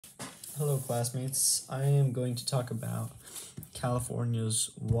Hello, classmates. I am going to talk about California's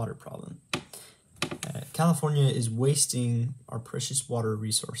water problem. California is wasting our precious water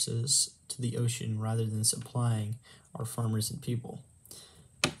resources to the ocean rather than supplying our farmers and people.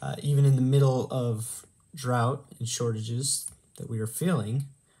 Even in the middle of drought and shortages that we are feeling,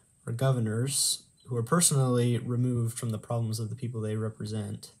 our governors, who are personally removed from the problems of the people they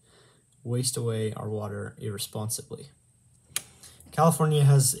represent, waste away our water irresponsibly. California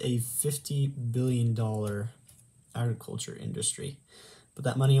has a $50 billion agriculture industry, but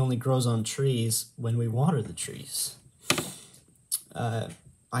that money only grows on trees when we water the trees.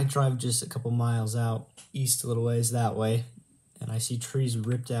 I drive just a couple miles out east a little ways that way, and I see trees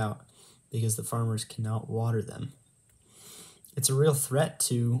ripped out because the farmers cannot water them. It's a real threat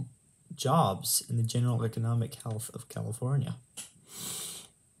to jobs and the general economic health of California.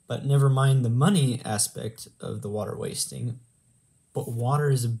 But never mind the money aspect of the water wasting, but water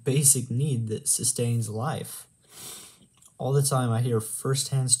is a basic need that sustains life. All the time I hear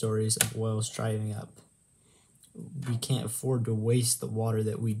firsthand stories of wells drying up. We can't afford to waste the water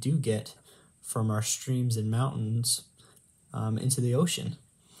that we do get from our streams and mountains into the ocean.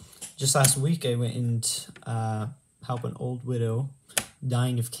 Just last week I went and helped an old widow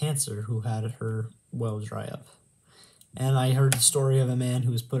dying of cancer who had her well dry up. And I heard the story of a man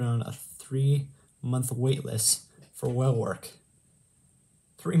who was put on a 3-month wait list for well work.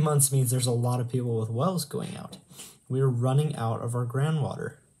 3 months means there's a lot of people with wells going out. We're running out of our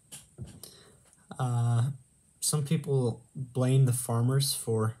groundwater. Some people blame the farmers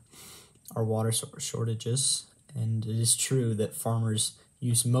for our water shortages, and it is true that farmers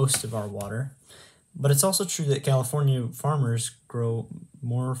use most of our water, but it's also true that California farmers grow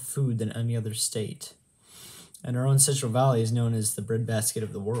more food than any other state. And our own Central Valley is known as the breadbasket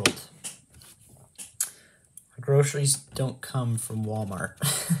of the world. Our groceries don't come from Walmart.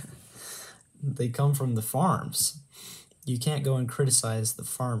 They come from the farms. You can't go and criticize the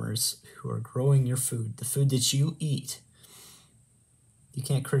farmers who are growing your food, the food that you eat. You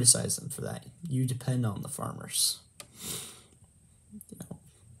can't criticize them for that. You depend on the farmers.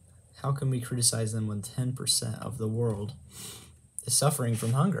 How can we criticize them when 10% of the world is suffering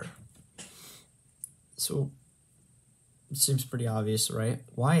from hunger? So it seems pretty obvious, right?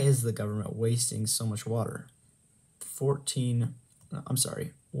 Why is the government wasting so much water?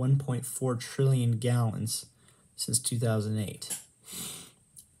 1.4 trillion gallons since 2008.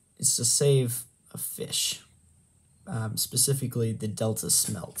 It's to save a fish, specifically the Delta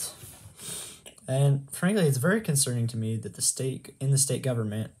smelt. And frankly, it's very concerning to me that in the state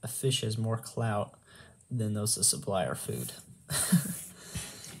government, a fish has more clout than those that supply our food.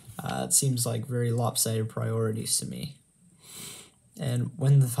 It seems like very lopsided priorities to me. And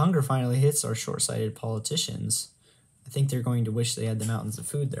when the hunger finally hits our short-sighted politicians, I think they're going to wish they had the mountains of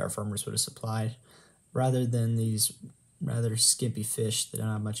food that our farmers would have supplied, rather than these rather skimpy fish that don't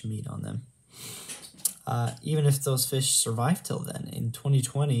have much meat on them. Even if those fish survive till then, in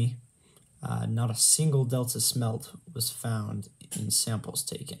 2020, not a single Delta smelt was found in samples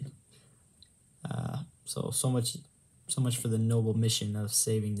taken. So much for the noble mission of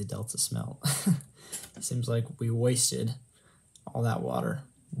saving the Delta smelt. It seems like we wasted all that water,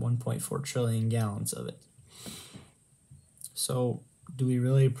 1.4 trillion gallons of it. So, do we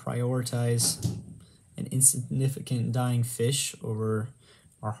really prioritize an insignificant dying fish over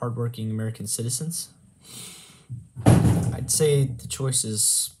our hardworking American citizens? I'd say the choice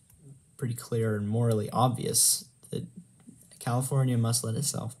is pretty clear and morally obvious that California must let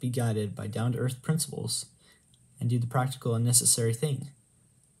itself be guided by down-to-earth principles and do the practical and necessary thing.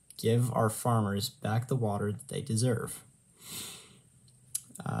 Give our farmers back the water that they deserve.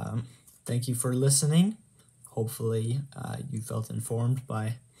 Thank you for listening. Hopefully you felt informed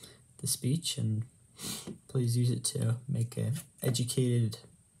by the speech, and please use it to make an educated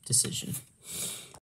decision.